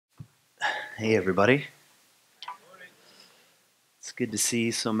Hey, everybody. It's good to see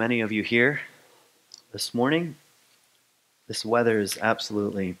so many of you here this morning. This weather is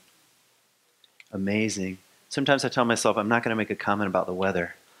absolutely amazing. Sometimes I tell myself I'm not going to make a comment about the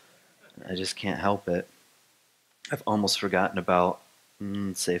weather. I just can't help it. I've almost forgotten about,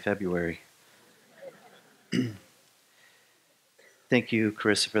 say, February. Thank you,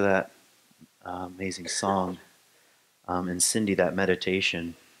 Chris, for that amazing song, and Cindy, that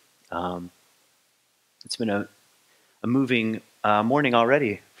meditation. Um, it's been a moving morning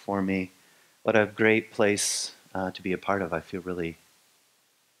already for me. What a great place to be a part of. I feel really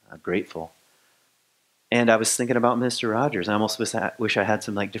grateful. And I was thinking about Mr. Rogers. I almost wish I had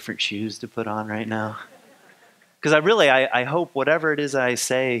some different shoes to put on right now. Because I hope whatever it is I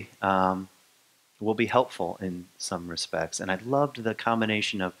say will be helpful in some respects. And I loved the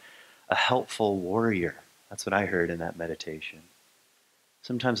combination of a helpful warrior. That's what I heard in that meditation.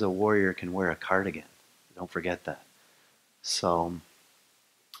 Sometimes a warrior can wear a cardigan. Don't forget that. So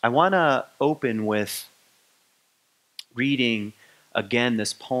I want to open with reading again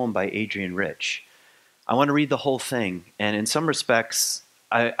this poem by Adrienne Rich. I want to read the whole thing, and in some respects,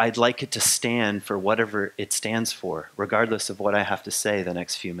 I'd like it to stand for whatever it stands for, regardless of what I have to say the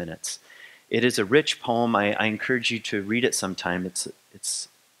next few minutes. It is a rich poem. I encourage you to read it sometime. It's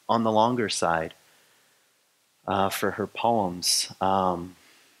on the longer side for her poems.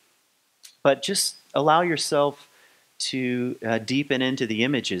 But just allow yourself to deepen into the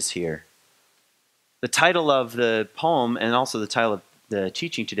images here. The title of the poem, and also the title of the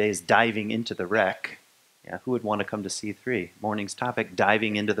teaching today, is Diving into the Wreck. Yeah, who would want to come to C3? Morning's topic,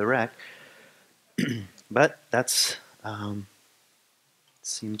 diving into the wreck. But that's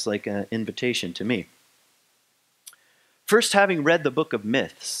seems like an invitation to me. First, having read the book of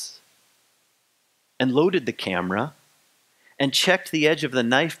myths and loaded the camera and checked the edge of the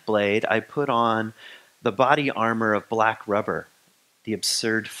knife blade, I put on the body armor of black rubber, the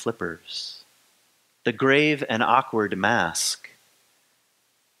absurd flippers, the grave and awkward mask.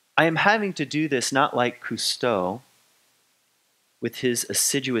 I am having to do this not like Cousteau with his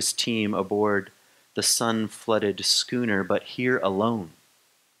assiduous team aboard the sun-flooded schooner, but here alone.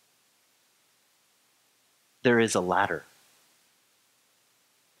 There is a ladder.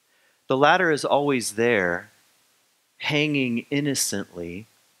 The ladder is always there, hanging innocently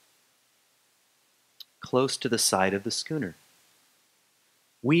close to the side of the schooner.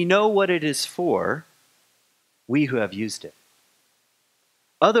 We know what it is for, we who have used it.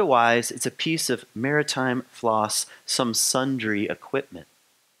 Otherwise, it's a piece of maritime floss, some sundry equipment.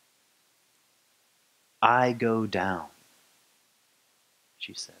 I go down,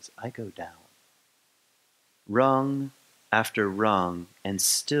 she says. I go down. Rung after rung, and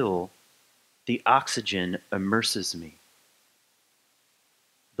still the oxygen immerses me.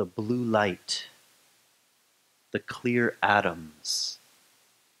 The blue light, the clear atoms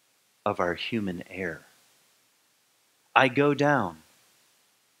of our human air. I go down.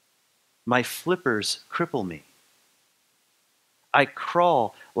 My flippers cripple me. I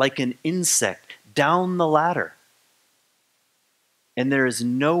crawl like an insect down the ladder. And there is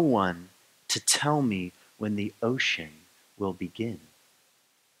no one to tell me when the ocean will begin.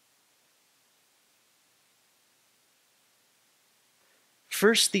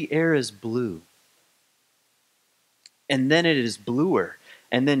 First, the air is blue. And then it is bluer.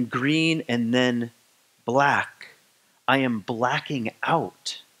 And then green. And then black. I am blacking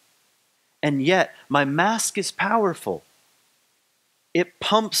out. And yet, my mask is powerful. It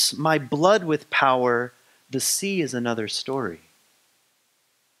pumps my blood with power. The sea is another story.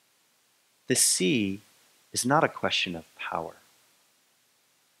 The sea is not a question of power.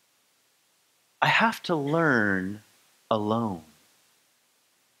 I have to learn alone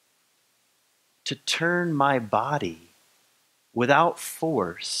to turn my body without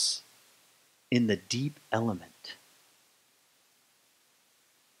force in the deep element.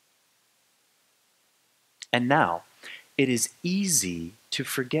 And now, it is easy to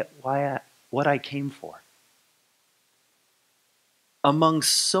forget what I came for. Among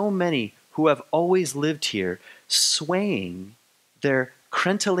so many who have always lived here, swaying their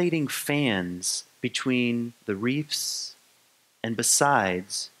crentillating fans between the reefs, and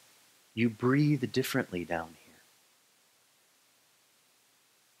besides, you breathe differently down here.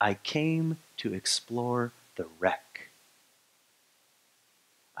 I came to explore the wreck.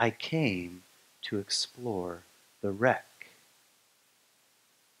 I came to explore the wreck.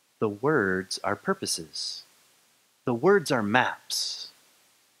 The words are purposes. The words are maps.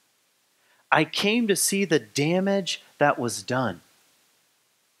 I came to see the damage that was done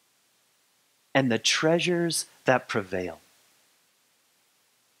and the treasures that prevail.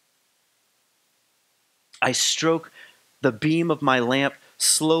 I stroke the beam of my lamp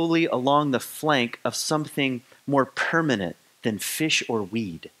slowly along the flank of something more permanent than fish or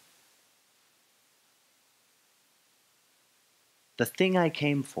weed. The thing I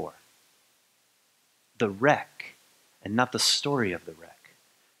came for, the wreck, and not the story of the wreck.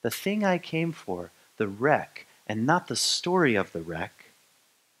 The thing I came for, the wreck, and not the story of the wreck.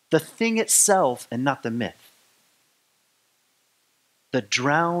 The thing itself, and not the myth. The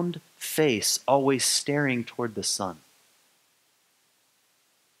drowned face always staring toward the sun.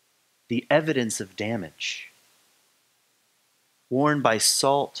 The evidence of damage, worn by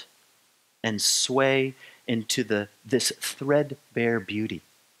salt and sway into this threadbare beauty.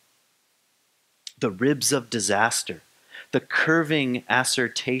 The ribs of disaster, the curving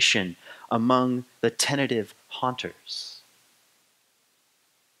assertion among the tentative haunters.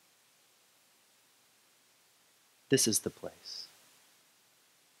 This is the place,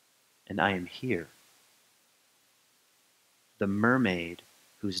 and I am here. The mermaid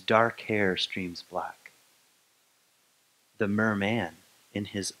whose dark hair streams black. The merman in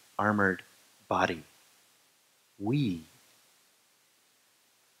his armored body. We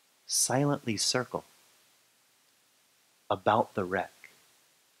silently circle about the wreck.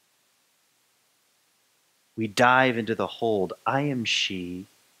 We dive into the hold. I am she,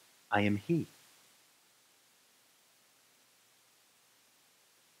 I am he.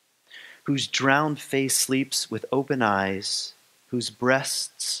 Whose drowned face sleeps with open eyes, whose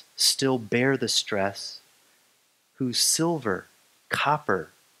breasts still bear the stress, whose silver, copper,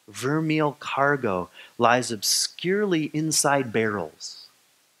 vermeil cargo lies obscurely inside barrels,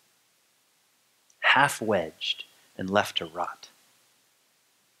 half wedged and left to rot.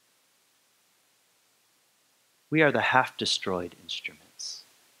 We are the half-destroyed instruments.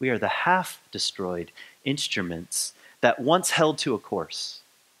 We are the half-destroyed instruments that once held to a course.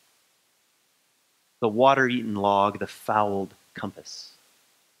 The water-eaten log, the fouled compass.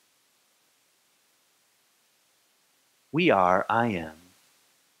 We are, I am.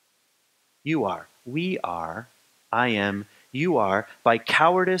 You are, we are, I am, you are, by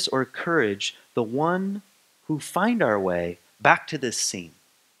cowardice or courage, the one who find our way back to this scene.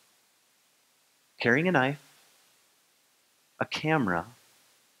 Carrying a knife, a camera,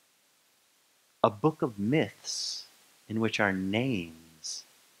 a book of myths in which our names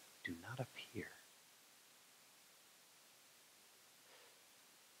do not appear.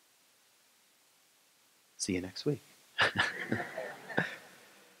 See you next week.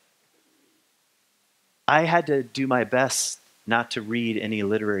 I had to do my best not to read any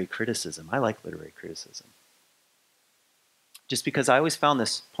literary criticism. I like literary criticism. Just because I always found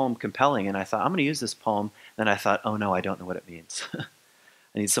this poem compelling, and I thought, I'm going to use this poem. Then I thought, oh no, I don't know what it means.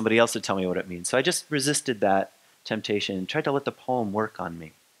 I need somebody else to tell me what it means. So I just resisted that temptation and tried to let the poem work on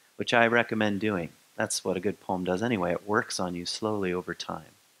me, which I recommend doing. That's what a good poem does anyway. It works on you slowly over time.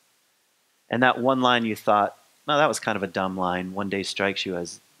 And that one line you thought, no, that was kind of a dumb line, one day strikes you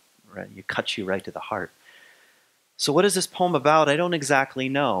as, right, you cuts you right to the heart. So what is this poem about? I don't exactly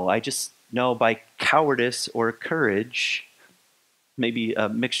know. I just know by cowardice or courage, maybe a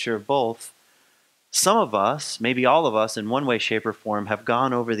mixture of both, some of us, maybe all of us in one way, shape, or form, have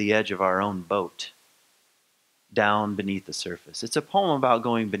gone over the edge of our own boat, down beneath the surface. It's a poem about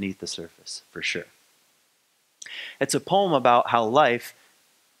going beneath the surface, for sure. It's a poem about how life,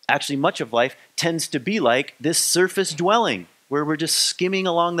 actually much of life, tends to be like this surface dwelling, where we're just skimming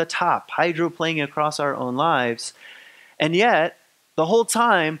along the top, hydroplaying across our own lives. And yet, the whole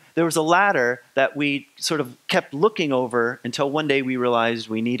time, there was a ladder that we sort of kept looking over until one day we realized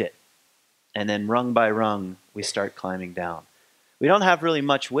we need it. And then rung by rung, we start climbing down. We don't have really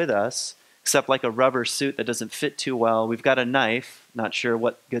much with us, except like a rubber suit that doesn't fit too well. We've got a knife, not sure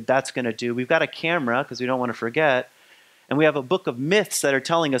what good that's going to do. We've got a camera, because we don't want to forget. And we have a book of myths that are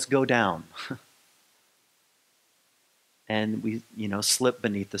telling us, go down. And we, slip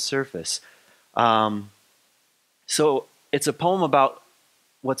beneath the surface. So it's a poem about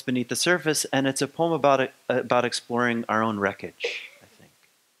what's beneath the surface, and it's a poem about exploring our own wreckage, I think.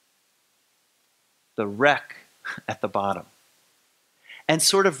 The wreck at the bottom. And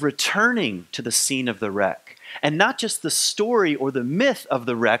sort of returning to the scene of the wreck. And not just the story or the myth of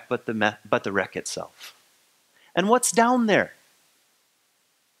the wreck, but the wreck itself. And what's down there?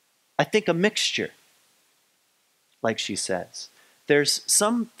 I think a mixture, like she says. There's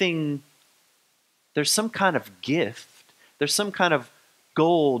some kind of gift. There's some kind of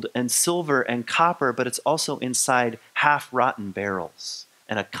gold and silver and copper, but it's also inside half-rotten barrels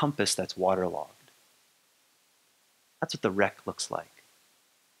and a compass that's waterlogged. That's what the wreck looks like.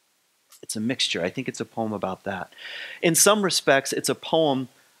 It's a mixture. I think it's a poem about that. In some respects, it's a poem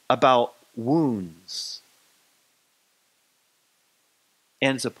about wounds.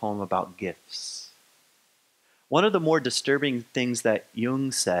 and it's a poem about gifts. One of the more disturbing things that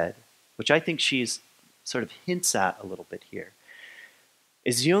Jung said, which I think she's sort of hints at a little bit here,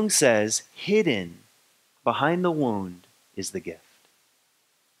 is Jung says, hidden behind the wound is the gift.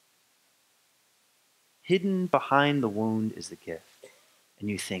 Hidden behind the wound is the gift. And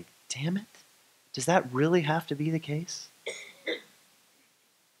you think, damn it, does that really have to be the case?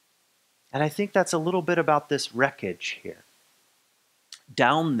 And I think that's a little bit about this wreckage here.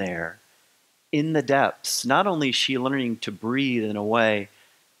 Down there, in the depths, not only is she learning to breathe in a way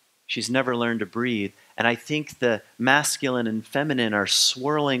she's never learned to breathe, and I think the masculine and feminine are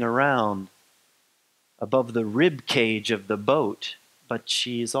swirling around above the rib cage of the boat, but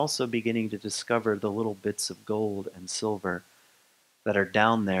she's also beginning to discover the little bits of gold and silver that are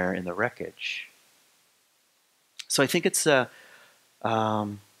down there in the wreckage. So I think it's a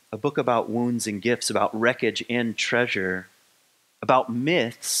book about wounds and gifts, about wreckage and treasure, about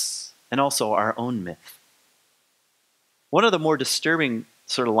myths, and also our own myth. One of the more disturbing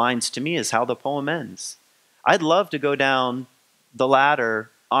sort of lines to me is how the poem ends. I'd love to go down the ladder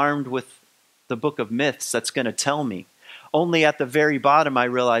armed with the book of myths that's going to tell me. Only at the very bottom I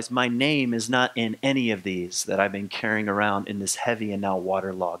realize my name is not in any of these that I've been carrying around in this heavy and now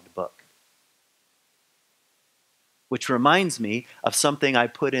waterlogged book. Which reminds me of something I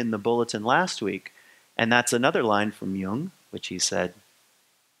put in the bulletin last week, and that's another line from Jung, which he said,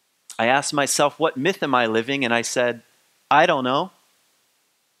 I asked myself, what myth am I living? And I said, I don't know.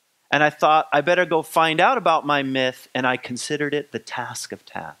 And I thought, I better go find out about my myth, and I considered it the task of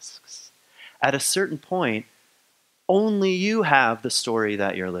tasks. At a certain point, only you have the story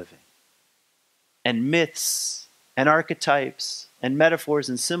that you're living. And myths and archetypes and metaphors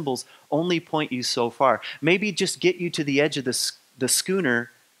and symbols only point you so far. Maybe just get you to the edge of the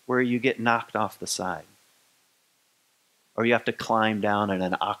schooner where you get knocked off the side. Or you have to climb down in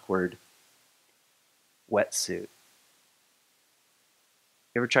an awkward wetsuit.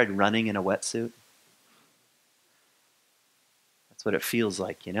 You ever tried running in a wetsuit? That's what it feels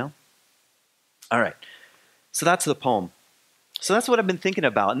like, you know? All right. So that's the poem. So that's what I've been thinking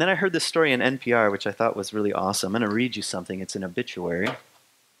about. And then I heard this story in NPR, which I thought was really awesome. I'm going to read you something. It's an obituary.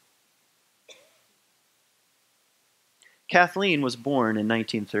 Kathleen was born in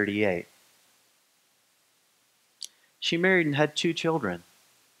 1938. She married and had 2 children.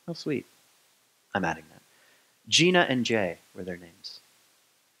 How sweet. I'm adding that. Gina and Jay were their names.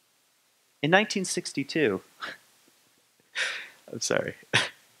 In 1962, I'm sorry,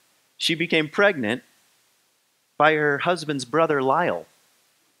 she became pregnant by her husband's brother, Lyle,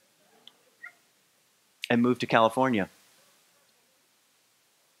 and moved to California.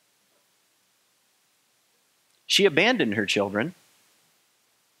 She abandoned her children,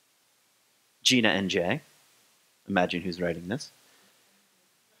 Gina and Jay, imagine who's writing this,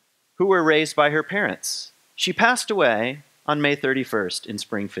 who were raised by her parents. She passed away on May 31st in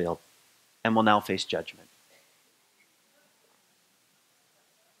Springfield and will now face judgment.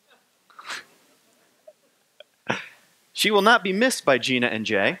 She will not be missed by Gina and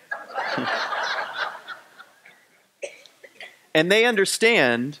Jay. And they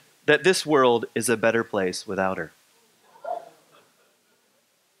understand that this world is a better place without her.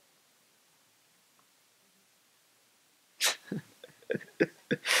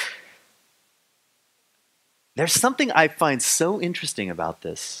 There's something I find so interesting about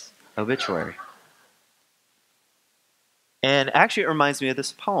this obituary. And actually it reminds me of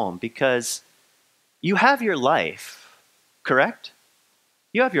this poem because you have your life, correct?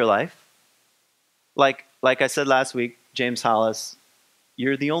 You have your life. Like I said last week, James Hollis,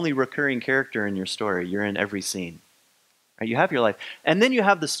 you're the only recurring character in your story. You're in every scene. Right? You have your life. And then you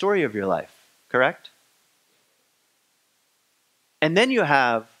have the story of your life, correct? And then you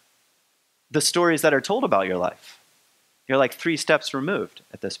have the stories that are told about your life. You're like 3 steps removed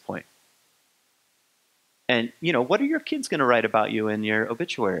at this point. And, you know, what are your kids going to write about you in your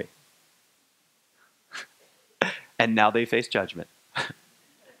obituary? And now they face judgment.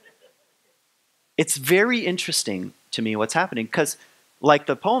 It's very interesting to me what's happening because, like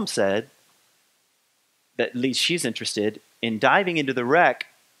the poem said, that at least she's interested in diving into the wreck,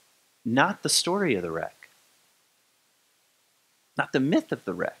 not the story of the wreck, not the myth of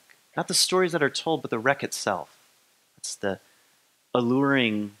the wreck, not the stories that are told, but the wreck itself. It's the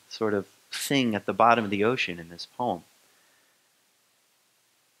alluring sort of thing at the bottom of the ocean in this poem.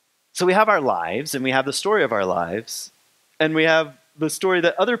 So we have our lives, and we have the story of our lives, and we have the story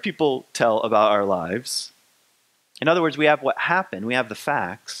that other people tell about our lives. In other words, we have what happened, we have the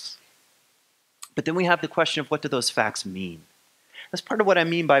facts, but then we have the question of what do those facts mean? That's part of what I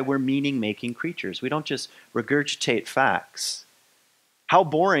mean by we're meaning-making creatures. We don't just regurgitate facts. How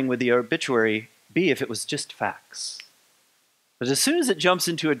boring would the obituary be if it was just facts? But as soon as it jumps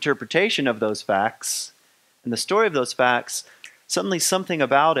into interpretation of those facts and the story of those facts, suddenly something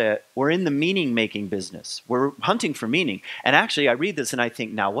about it, we're in the meaning-making business. We're hunting for meaning. And actually, I read this and I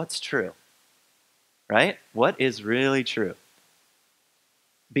think, now what's true? Right? What is really true?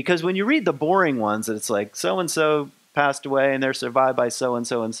 Because when you read the boring ones, it's like so-and-so passed away and they're survived by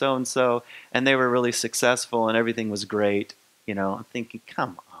so-and-so and so-and-so, and they were really successful and everything was great. You know, I'm thinking,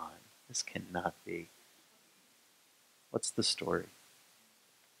 come on, this cannot be. What's the story?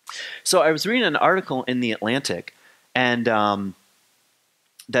 So I was reading an article in The Atlantic, and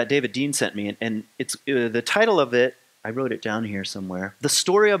that David Dean sent me, and it's the title of it, I wrote it down here somewhere. The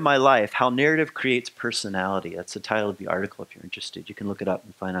Story of My Life, How Narrative Creates Personality. That's the title of the article if you're interested. You can look it up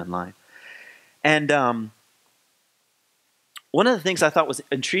and find it online. And one of the things I thought was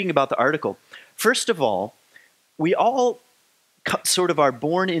intriguing about the article, first of all, we all sort of are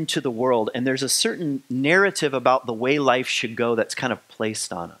born into the world, and there's a certain narrative about the way life should go that's kind of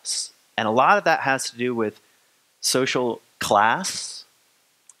placed on us. And a lot of that has to do with social class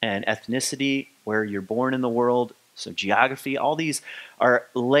and ethnicity, where you're born in the world, so geography. All these are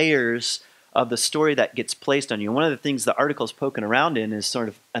layers of the story that gets placed on you. One of the things the article's poking around in is sort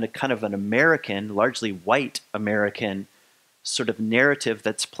of kind of an American, largely white American, sort of narrative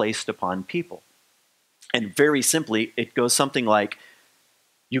that's placed upon people. And very simply, it goes something like,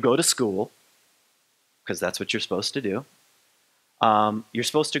 you go to school, because that's what you're supposed to do. You're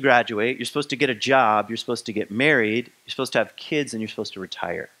supposed to graduate. You're supposed to get a job. You're supposed to get married. You're supposed to have kids, and you're supposed to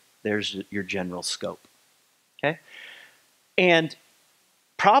retire. There's your general scope. Okay? And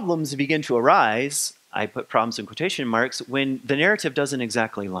problems begin to arise, I put problems in quotation marks, when the narrative doesn't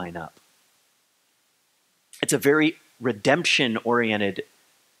exactly line up. It's a very redemption-oriented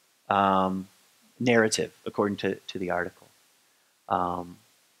narrative, according to the article.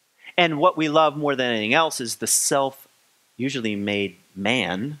 And what we love more than anything else is the usually made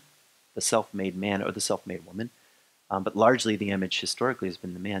man, the self-made man or the self-made woman, but largely the image historically has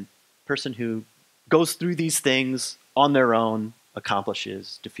been the man, person who goes through these things on their own,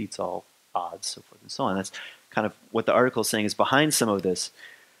 accomplishes, defeats all odds, so forth and so on. That's kind of what the article is saying is behind some of this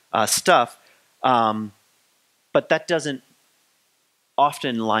stuff, but that doesn't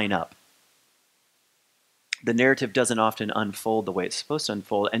often line up. The narrative doesn't often unfold the way it's supposed to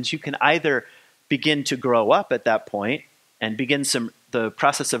unfold, and you can either begin to grow up at that point and begin the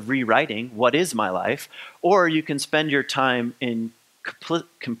process of rewriting what is my life, or you can spend your time in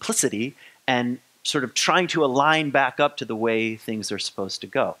complicity and sort of trying to align back up to the way things are supposed to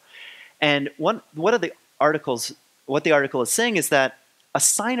go. And what the article is saying is that a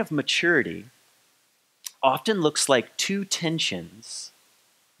sign of maturity often looks like two tensions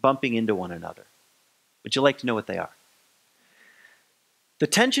bumping into one another. Would you like to know what they are? The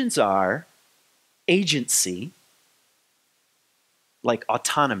tensions are agency, like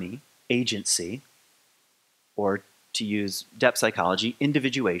autonomy, agency, or to use depth psychology,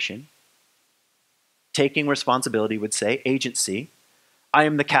 individuation. Taking responsibility would say agency. I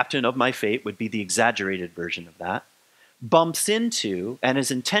am the captain of my fate would be the exaggerated version of that. Bumps into and is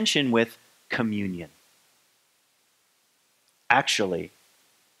in tension with communion. Actually,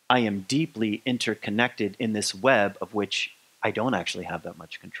 I am deeply interconnected in this web of which I don't actually have that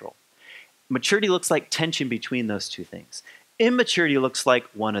much control. Maturity looks like tension between those two things. Immaturity looks like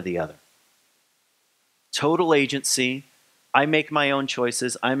one or the other. Total agency, I make my own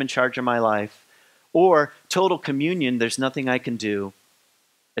choices, I'm in charge of my life. Or total communion, there's nothing I can do.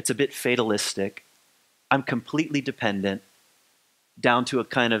 It's a bit fatalistic. I'm completely dependent, down to a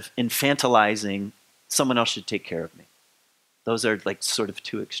kind of infantilizing, someone else should take care of me. Those are like sort of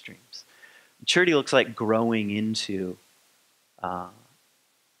two extremes. Maturity looks like growing into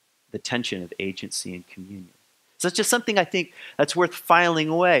the tension of agency and communion. So it's just something I think that's worth filing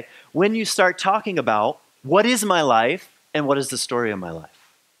away. When you start talking about what is my life and what is the story of my life?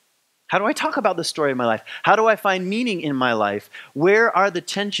 How do I talk about the story of my life? How do I find meaning in my life? Where are the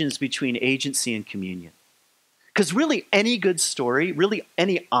tensions between agency and communion? Because really any good story, really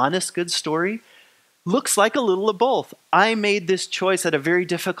any honest good story, looks like a little of both. I made this choice at a very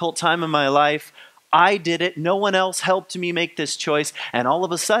difficult time in my life. I did it. No one else helped me make this choice. And all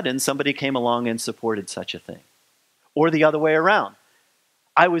of a sudden, somebody came along and supported such a thing. Or the other way around.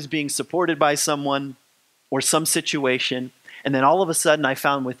 I was being supported by someone or some situation, and then all of a sudden I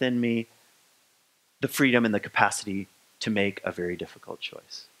found within me the freedom and the capacity to make a very difficult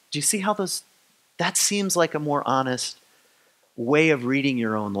choice. Do you see how that seems like a more honest way of reading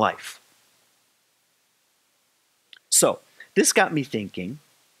your own life? So, this got me thinking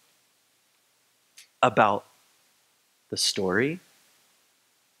about the story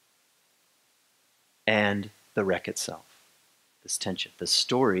and the wreck itself. This tension, the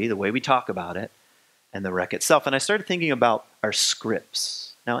story, the way we talk about it, and the wreck itself. And I started thinking about our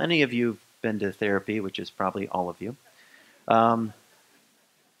scripts. Now, any of you have been to therapy, which is probably all of you.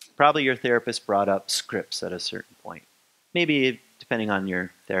 Probably your therapist brought up scripts at a certain point. Maybe, depending on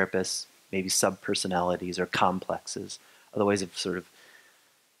your therapist, maybe subpersonalities or complexes, other ways of sort of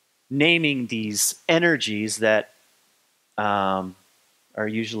naming these energies that are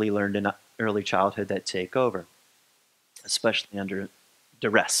usually learned in early childhood that take over, especially under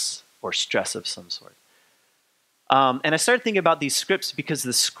duress or stress of some sort. And I started thinking about these scripts because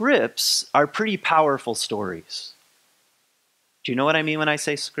the scripts are pretty powerful stories. Do you know what I mean when I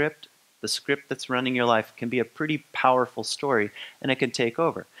say script? The script that's running your life can be a pretty powerful story, and it can take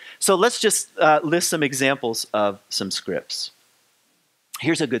over. So let's just list some examples of some scripts.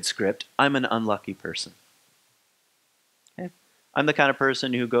 Here's a good script. I'm an unlucky person. Okay? I'm the kind of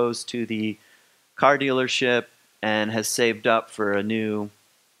person who goes to the car dealership and has saved up for a new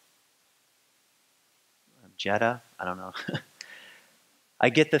Jetta. I don't know. I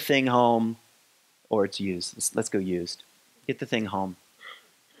get the thing home, or it's used. Let's go used. Get the thing home,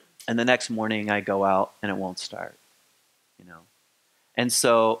 and the next morning I go out and it won't start, you know. And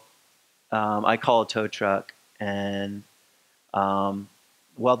so I call a tow truck, and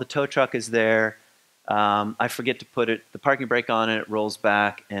while the tow truck is there, I forget to put the parking brake on, and it rolls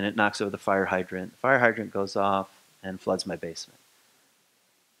back and it knocks over the fire hydrant. The fire hydrant goes off and floods my basement.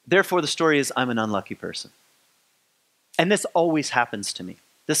 Therefore, the story is I'm an unlucky person. And this always happens to me.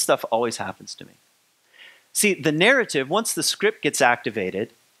 This stuff always happens to me. See, the narrative, once the script gets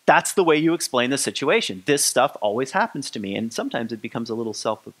activated, that's the way you explain the situation. This stuff always happens to me, and sometimes it becomes a little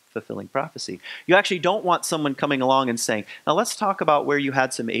self-fulfilling prophecy. You actually don't want someone coming along and saying, now let's talk about where you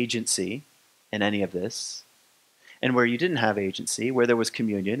had some agency in any of this, and where you didn't have agency, where there was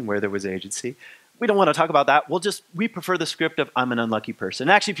communion, where there was agency. We don't want to talk about that. We prefer the script of I'm an unlucky person.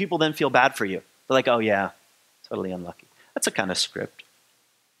 And actually, people then feel bad for you. They're like, oh yeah, totally unlucky. That's a kind of script.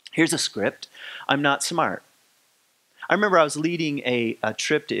 Here's a script. I'm not smart. I remember I was leading a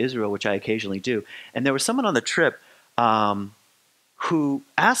trip to Israel, which I occasionally do, and there was someone on the trip who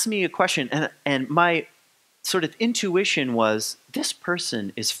asked me a question, and my sort of intuition was, this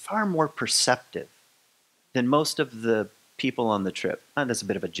person is far more perceptive than most of the people on the trip. And that's a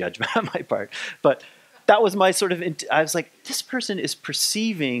bit of a judgment on my part, but that was my sort of, I was like, this person is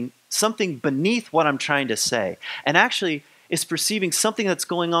perceiving something beneath what I'm trying to say, and actually is perceiving something that's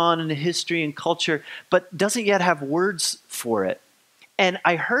going on in the history and culture, but doesn't yet have words for it. And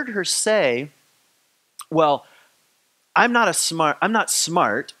I heard her say, well, I'm not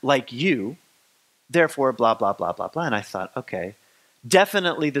smart like you, therefore blah, blah, blah, blah, blah. And I thought, okay,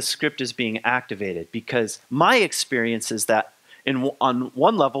 definitely the script is being activated, because my experience is that on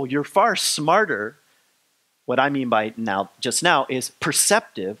one level, you're far smarter. What I mean by just now is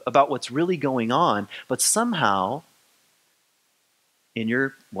perceptive about what's really going on, but somehow in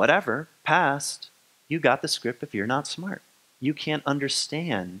your whatever past, you got the script if you're not smart. You can't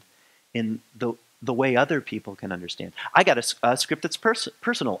understand in the way other people can understand. I got a script that's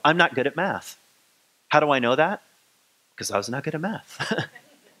personal. I'm not good at math. How do I know that? Because I was not good at math.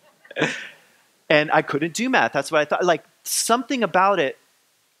 And I couldn't do math. That's what I thought. Like, something about it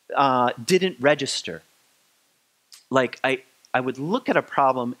didn't register. Like, I would look at a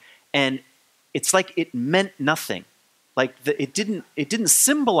problem and it's like it meant nothing. Like, it didn't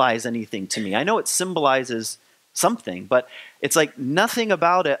symbolize anything to me. I know it symbolizes something, but it's like nothing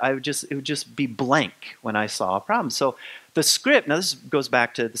about it. It would just be blank when I saw a problem. So the script, now this goes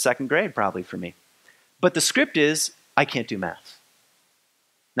back to the second grade probably for me, but the script is, I can't do math.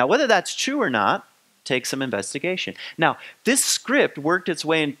 Now, whether that's true or not takes some investigation. Now, this script worked its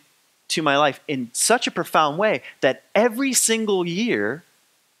way into my life in such a profound way that every single year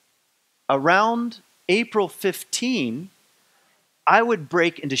around April 15, I would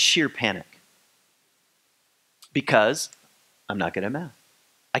break into sheer panic because I'm not good at math.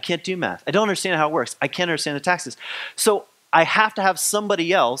 I can't do math. I don't understand how it works. I can't understand the taxes. So I have to have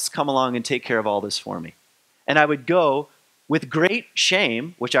somebody else come along and take care of all this for me. And I would go with great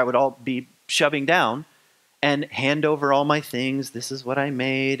shame, which I would all be shoving down, and hand over all my things. This is what I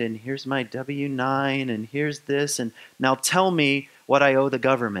made, and here's my W-9, and here's this, and now tell me what I owe the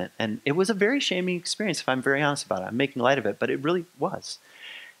government. And it was a very shaming experience, if I'm very honest about it. I'm making light of it, but it really was.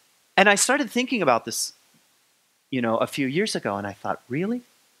 And I started thinking about this, a few years ago, and I thought, really?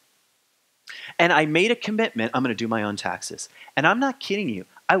 And I made a commitment, I'm going to do my own taxes. And I'm not kidding you,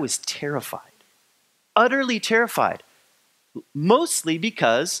 I was terrified, utterly terrified, mostly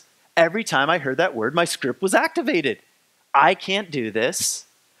because every time I heard that word, my script was activated. I can't do this.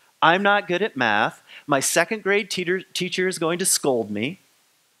 I'm not good at math. My second grade teacher is going to scold me.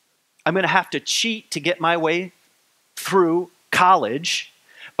 I'm going to have to cheat to get my way through college.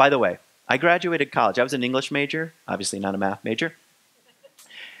 By the way, I graduated college. I was an English major, obviously not a math major.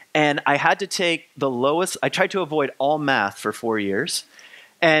 And I had to take the lowest, I tried to avoid all math for 4 years.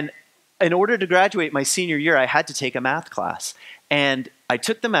 And in order to graduate my senior year, I had to take a math class. And I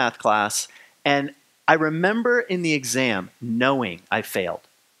took the math class, and I remember in the exam knowing I failed.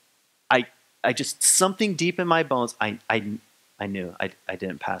 I just, something deep in my bones, I knew I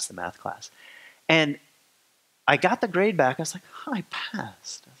didn't pass the math class. And I got the grade back. I was like, oh, I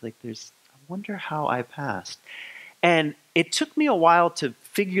passed. I was like, I wonder how I passed. And it took me a while to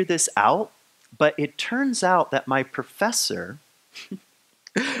figure this out, but it turns out that my professor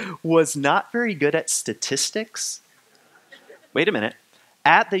was not very good at statistics. Wait a minute.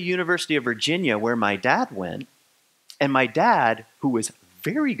 At the University of Virginia, where my dad went, and my dad, who was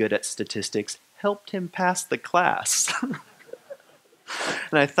very good at statistics, helped him pass the class.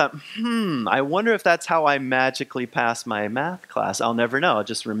 And I thought, I wonder if that's how I magically passed my math class. I'll never know. I'll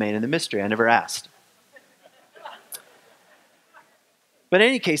just remain in the mystery. I never asked. But in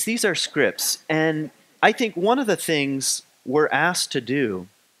any case, these are scripts. And I think one of the things we're asked to do,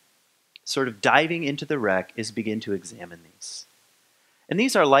 sort of diving into the wreck, is begin to examine these. And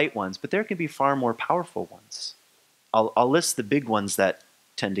these are light ones, but there can be far more powerful ones. I'll list the big ones that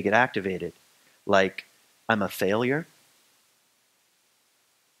tend to get activated, like I'm a failure,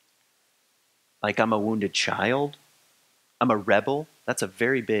 like I'm a wounded child, I'm a rebel. That's a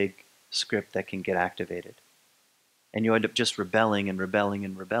very big script that can get activated. And you end up just rebelling and rebelling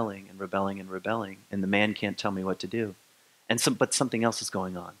and rebelling and rebelling and rebelling, and the man can't tell me what to do. But something else is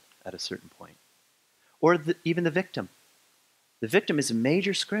going on at a certain point. Or even the victim. The victim is a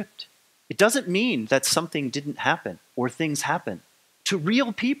major script. It doesn't mean that something didn't happen or things happen to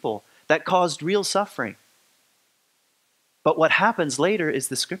real people that caused real suffering. But what happens later is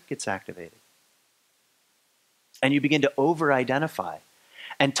the script gets activated. And you begin to over-identify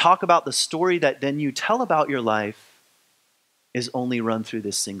and talk about the story that then you tell about your life is only run through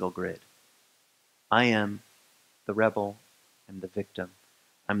this single grid. I am the rebel, I'm the victim,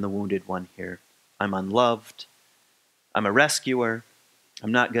 I'm the wounded one here, I'm unloved, I'm a rescuer,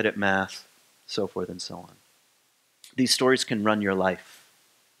 I'm not good at math, so forth and so on. These stories can run your life.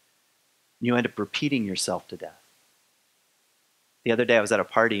 You end up repeating yourself to death. The other day I was at a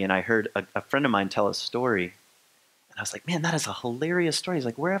party and I heard a friend of mine tell a story. And I was like, man, that is a hilarious story. He's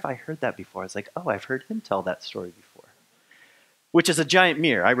like, where have I heard that before? I was like, oh, I've heard him tell that story before. Which is a giant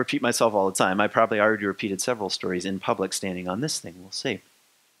mirror. I repeat myself all the time. I probably already repeated several stories in public standing on this thing. We'll see.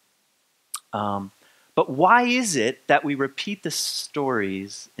 But why is it that we repeat the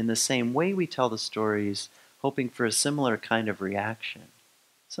stories in the same way we tell the stories, hoping for a similar kind of reaction?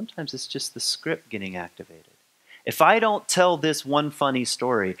 Sometimes it's just the script getting activated. If I don't tell this one funny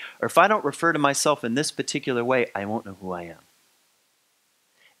story, or if I don't refer to myself in this particular way, I won't know who I am.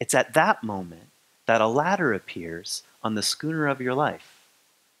 It's at that moment that a ladder appears on the schooner of your life.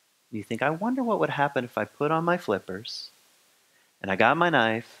 You think, I wonder what would happen if I put on my flippers, and I got my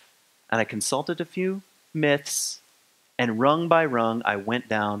knife, and I consulted a few myths, and rung by rung, I went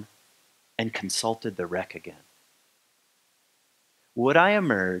down and consulted the wreck again. Would I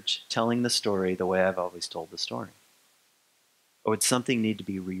emerge telling the story the way I've always told the story? Or would something need to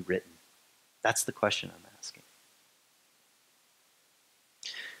be rewritten? That's the question I'm asking.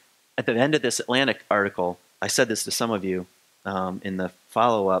 At the end of this Atlantic article, I said this to some of you in the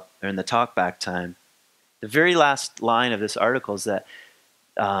follow-up, or in the talk-back time. The very last line of this article is that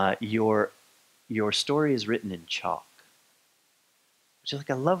your story is written in chalk, which is like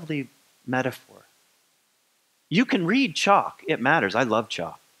a lovely metaphor. You can read chalk. It matters. I love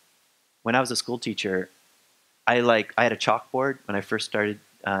chalk. When I was a school teacher, I had a chalkboard when I first started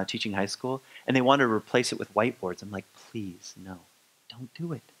teaching high school, and they wanted to replace it with whiteboards. I'm like, please, no, don't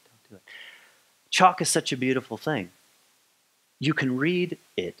do it. Don't do it. Chalk is such a beautiful thing. You can read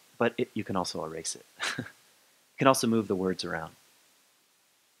it, but you can also erase it. You can also move the words around.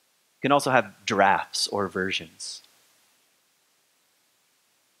 You can also have drafts or versions.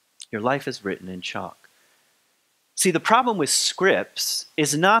 Your life is written in chalk. See, the problem with scripts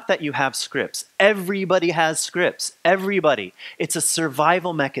is not that you have scripts. Everybody has scripts. Everybody. It's a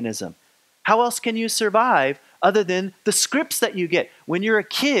survival mechanism. How else can you survive other than the scripts that you get? When you're a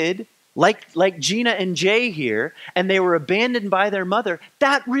kid, like Gina and Jay here, and they were abandoned by their mother,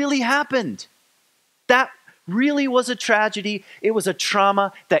 that really happened. That really was a tragedy. It was a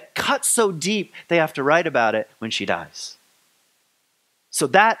trauma that cut so deep they have to write about it when she dies. So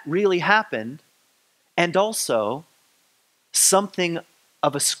that really happened. And also, something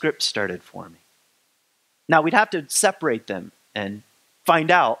of a script started forming. Now, we'd have to separate them and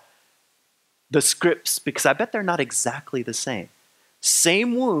find out the scripts, because I bet they're not exactly the same.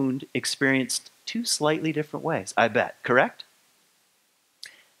 Same wound experienced two slightly different ways, I bet, correct?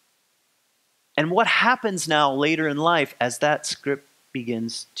 And what happens now later in life as that script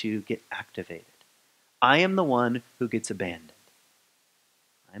begins to get activated? I am the one who gets abandoned.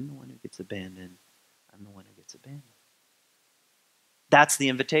 I'm the one who gets abandoned. I'm the one who gets abandoned. That's the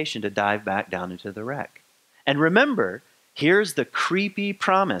invitation to dive back down into the wreck. And remember, here's the creepy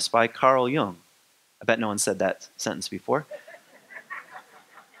promise by Carl Jung. I bet no one said that sentence before.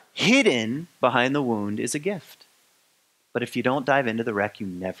 Hidden behind the wound is a gift. But if you don't dive into the wreck, you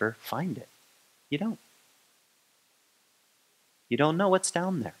never find it. You don't. You don't know what's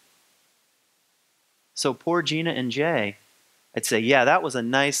down there. So poor Gina and Jay, I'd say, yeah, that was a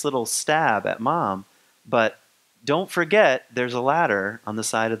nice little stab at mom, but don't forget there's a ladder on the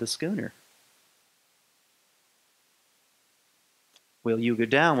side of the schooner. Will you go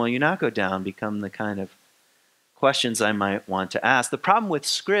down? Will you not go down? Become the kind of questions I might want to ask. The problem with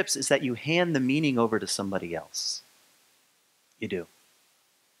scripts is that you hand the meaning over to somebody else. You do.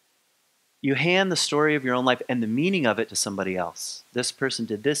 You hand the story of your own life and the meaning of it to somebody else. This person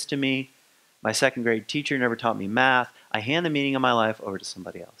did this to me. My second grade teacher never taught me math. I hand the meaning of my life over to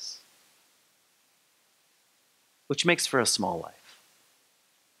somebody else, which makes for a small life.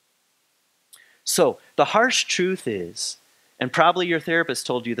 So the harsh truth is, and probably your therapist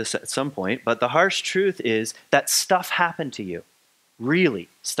told you this at some point, but the harsh truth is that stuff happened to you. Really,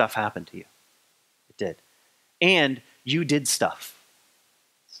 stuff happened to you. It did. And you did stuff.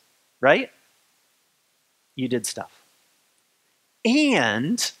 Right? You did stuff.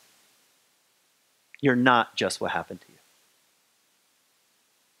 And you're not just what happened to you.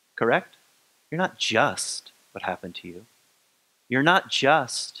 Correct? You're not just what happened to you. You're not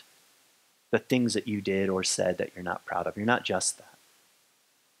just the things that you did or said that you're not proud of. You're not just that.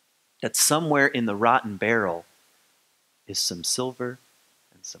 That somewhere in the rotten barrel is some silver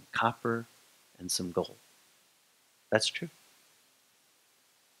and some copper and some gold. That's true.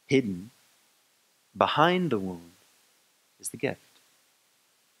 Hidden behind the wound is the gift.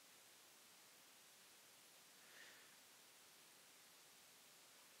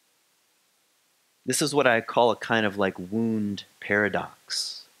 This is what I call a kind of like wound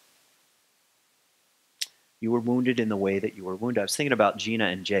paradox. You were wounded in the way that you were wounded. I was thinking about Gina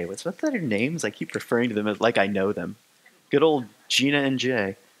and Jay. What's their names? I keep referring to them as like I know them. Good old Gina and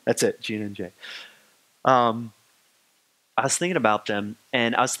Jay. That's it, Gina and Jay. I was thinking about them,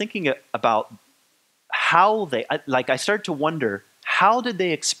 and I was thinking about how I started to wonder, how did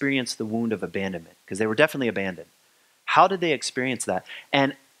they experience the wound of abandonment? Because they were definitely abandoned. How did they experience that?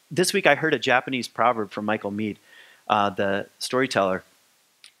 And this week I heard a Japanese proverb from Michael Mead, the storyteller,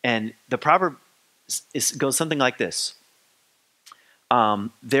 and the proverb goes something like this.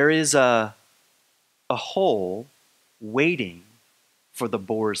 There is a hole waiting for the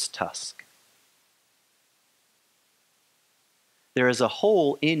boar's tusk. There is a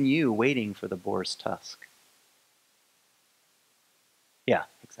hole in you waiting for the boar's tusk. Yeah,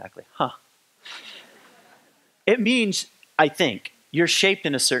 exactly. Huh. It means, I think, you're shaped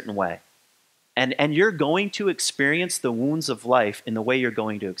in a certain way. And you're going to experience the wounds of life in the way you're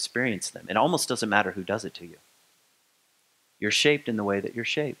going to experience them. It almost doesn't matter who does it to you. You're shaped in the way that you're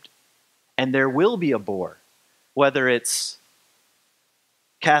shaped. And there will be a bore, whether it's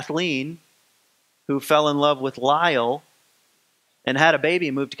Kathleen, who fell in love with Lyle and had a baby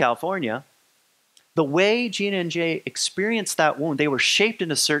and moved to California. The way Gina and Jay experienced that wound, they were shaped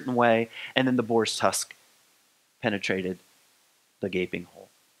in a certain way, and then the boar's tusk penetrated the gaping hole.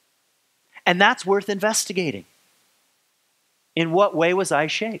 And that's worth investigating. In what way was I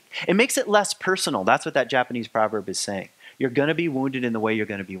shaped? It makes it less personal. That's what that Japanese proverb is saying. You're going to be wounded in the way you're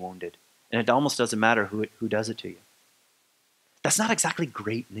going to be wounded. And it almost doesn't matter who does it to you. That's not exactly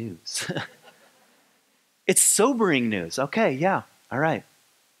great news. It's sobering news. Okay, yeah, all right.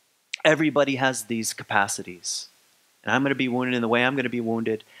 Everybody has these capacities. And I'm going to be wounded in the way I'm going to be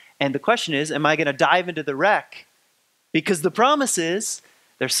wounded. And the question is, am I going to dive into the wreck? Because the promise is,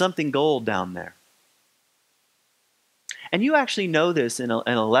 there's something gold down there. And you actually know this in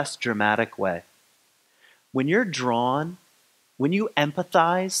a less dramatic way. When you're drawn, when you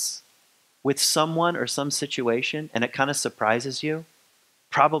empathize with someone or some situation and it kind of surprises you,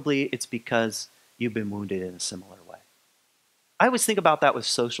 probably it's because you've been wounded in a similar way. I always think about that with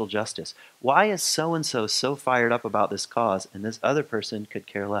social justice. Why is so-and-so so fired up about this cause and this other person could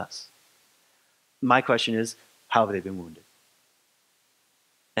care less? My question is, how have they been wounded?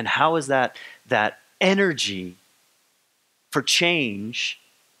 And how is that energy for change,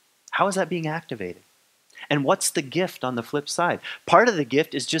 how is that being activated? And what's the gift on the flip side? Part of the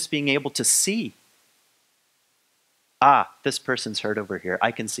gift is just being able to see. This person's hurt over here.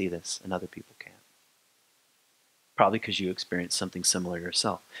 I can see this, and other people can't. Probably because you experienced something similar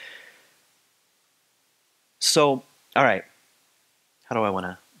yourself. So, all right. How do I want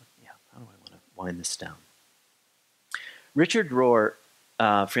to wind this down? Richard Rohr,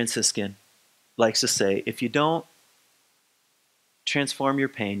 Franciscan, likes to say, if you don't transform your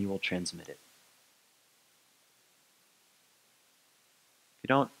pain, you will transmit it. If you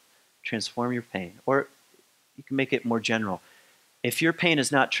don't transform your pain, or you can make it more general, if your pain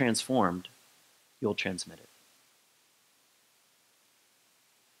is not transformed, you'll transmit it.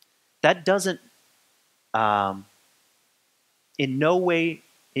 That doesn't, in no way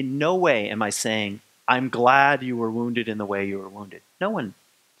am I saying, I'm glad you were wounded in the way you were wounded. No one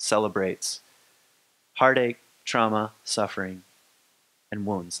celebrates heartache, trauma, suffering, and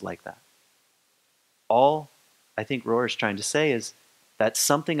wounds like that. All I think Rohr is trying to say is that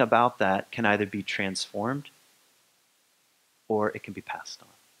something about that can either be transformed or it can be passed on.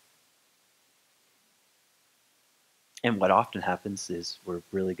 And what often happens is we're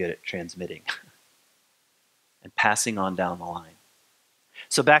really good at transmitting and passing on down the line.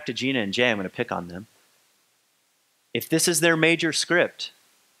 So back to Gina and Jay, I'm going to pick on them. If this is their major script,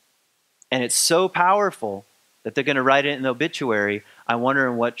 and it's so powerful that they're going to write it in the obituary, I wonder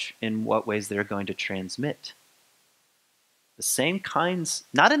in what ways they're going to transmit. The same kinds,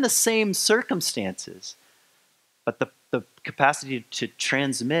 not in the same circumstances, but the capacity to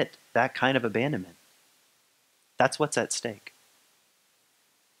transmit that kind of abandonment. That's what's at stake.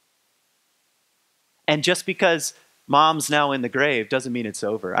 And just because mom's now in the grave doesn't mean it's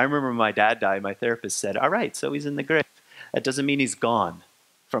over. I remember when my dad died, my therapist said, all right, so he's in the grave. That doesn't mean he's gone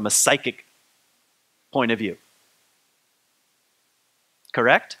from a psychic point of view.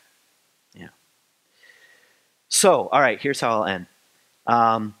 Correct? Yeah. So, all right, here's how I'll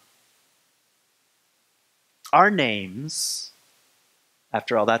end. Our names,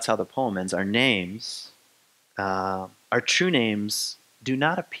 after all, that's how the poem ends. Our names, our true names, do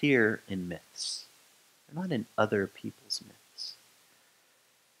not appear in myths. They're not in other people's myths.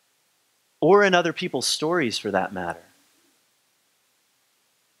 Or in other people's stories, for that matter.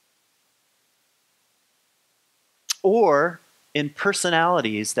 Or in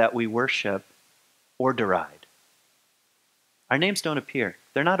personalities that we worship or deride. Our names don't appear.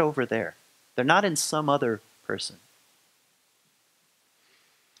 They're not over there. They're not in some other person.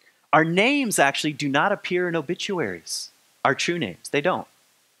 Our names actually do not appear in obituaries. Our true names, they don't.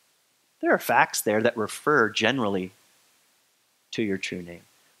 There are facts there that refer generally to your true name.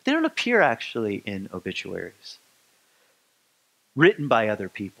 They don't appear actually in obituaries written by other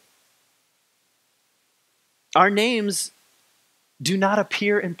people. Our names do not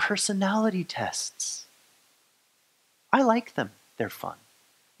appear in personality tests. I like them. They're fun.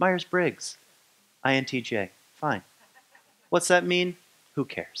 Myers-Briggs, INTJ, fine. What's that mean? Who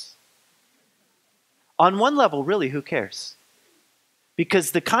cares? On one level, really, who cares?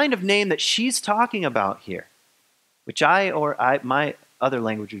 Because the kind of name that she's talking about here, which my other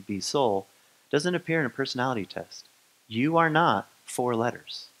language would be soul, doesn't appear in a personality test. You are not 4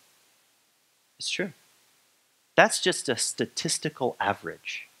 letters. It's true. That's just a statistical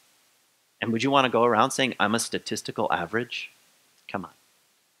average. And would you want to go around saying, I'm a statistical average? Come on.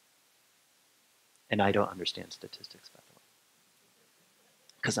 And I don't understand statistics, by the way,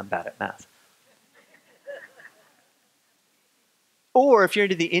 because I'm bad at math. Or if you're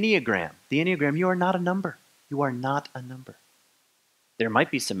into the Enneagram, you are not a number. You are not a number. There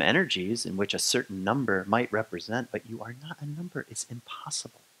might be some energies in which a certain number might represent, but you are not a number. It's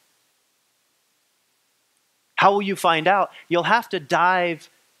impossible. How will you find out? You'll have to dive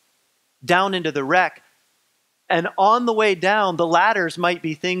down into the wreck. And on the way down, the ladders might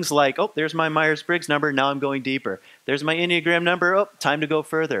be things like, oh, there's my Myers-Briggs number. Now I'm going deeper. There's my Enneagram number. Oh, time to go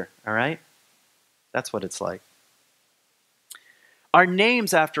further. All right? That's what it's like. Our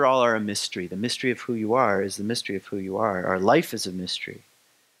names, after all, are a mystery. The mystery of who you are is the mystery of who you are. Our life is a mystery.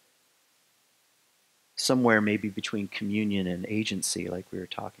 Somewhere maybe between communion and agency, like we were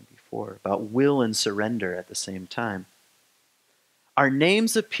talking before, about will and surrender at the same time. Our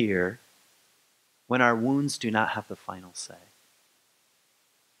names appear when our wounds do not have the final say.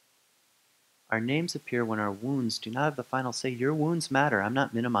 Our names appear when our wounds do not have the final say. Your wounds matter. I'm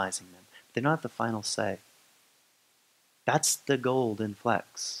not minimizing them. But they don't have the final say. That's the golden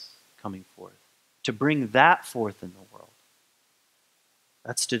flex coming forth. To bring that forth in the world.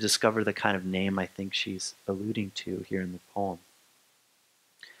 That's to discover the kind of name I think she's alluding to here in the poem.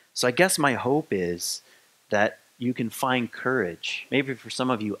 So I guess my hope is that you can find courage, maybe for some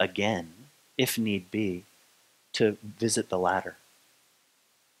of you again, if need be, to visit the ladder.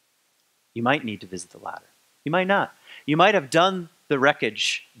 You might need to visit the ladder. You might not. You might have done the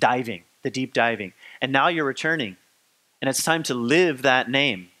wreckage diving, the deep diving, and now you're returning. And it's time to live that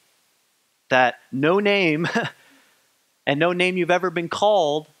name. That no name and no name you've ever been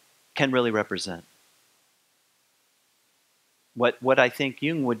called can really represent. What I think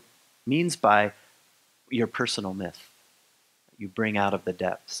Jung means by your personal myth. You bring out of the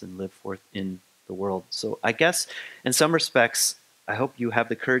depths and live forth in the world. So I guess in some respects, I hope you have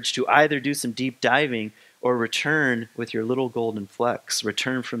the courage to either do some deep diving or return with your little golden flecks,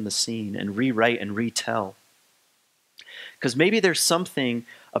 return from the scene and rewrite and retell. Because maybe there's something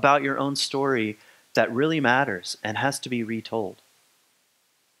about your own story that really matters and has to be retold.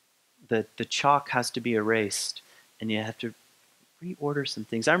 The chalk has to be erased and you have to reorder some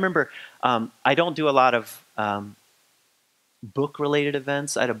things. I remember I don't do a lot of book-related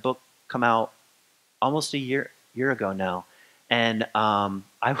events. I had a book come out almost a year ago now. And I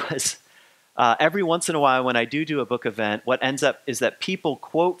was, every once in a while when I do a book event, what ends up is that people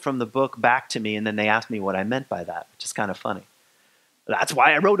quote from the book back to me and then they ask me what I meant by that, which is kind of funny. That's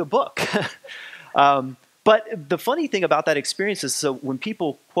why I wrote a book. But the funny thing about that experience is, so when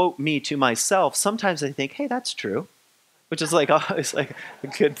people quote me to myself, sometimes I think, hey, that's true. Which is like, oh, it's like a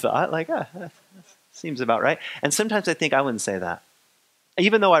good thought. Like, that seems about right. And sometimes I think I wouldn't say that.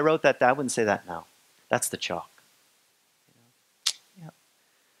 Even though I wrote that, I wouldn't say that now. That's the chalk. Yeah.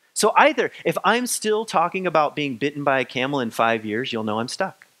 So either, if I'm still talking about being bitten by a camel in 5 years, you'll know I'm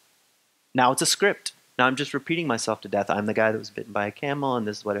stuck. Now it's a script. Now I'm just repeating myself to death. I'm the guy that was bitten by a camel, and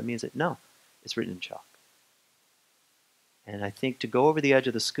this is what it means. No, it's written in chalk. And I think to go over the edge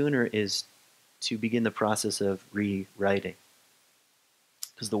of the schooner is to begin the process of rewriting.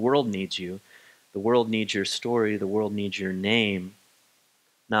 Because the world needs you. The world needs your story. The world needs your name,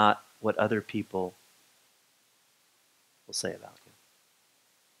 not what other people will say about you.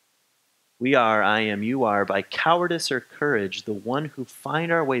 We are, I am, you are, by cowardice or courage, the one who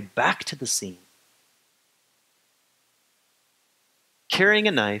find our way back to the scene. Carrying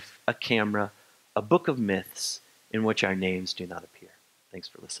a knife, a camera, a book of myths in which our names do not appear. Thanks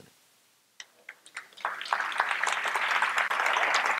for listening.